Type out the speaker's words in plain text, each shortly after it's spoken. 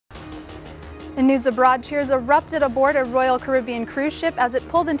The news abroad cheers erupted aboard a Royal Caribbean cruise ship as it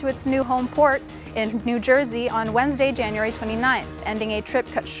pulled into its new home port in New Jersey on Wednesday, January 29th, ending a trip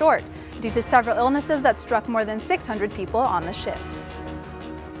cut short due to several illnesses that struck more than 600 people on the ship.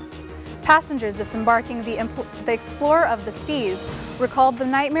 Passengers disembarking the Explorer of the Seas recalled the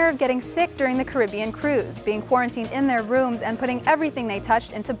nightmare of getting sick during the Caribbean cruise, being quarantined in their rooms and putting everything they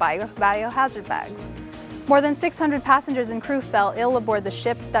touched into biohazard bags. More than 600 passengers and crew fell ill aboard the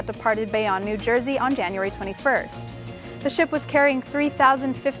ship that departed Bayonne, New Jersey on January 21st. The ship was carrying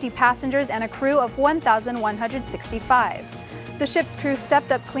 3,050 passengers and a crew of 1,165. The ship's crew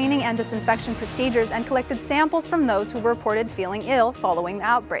stepped up cleaning and disinfection procedures and collected samples from those who were reported feeling ill following the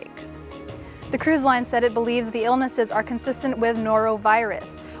outbreak. The cruise line said it believes the illnesses are consistent with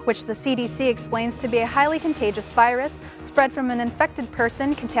norovirus, which the CDC explains to be a highly contagious virus spread from an infected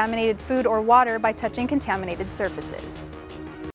person, contaminated food or water by touching contaminated surfaces.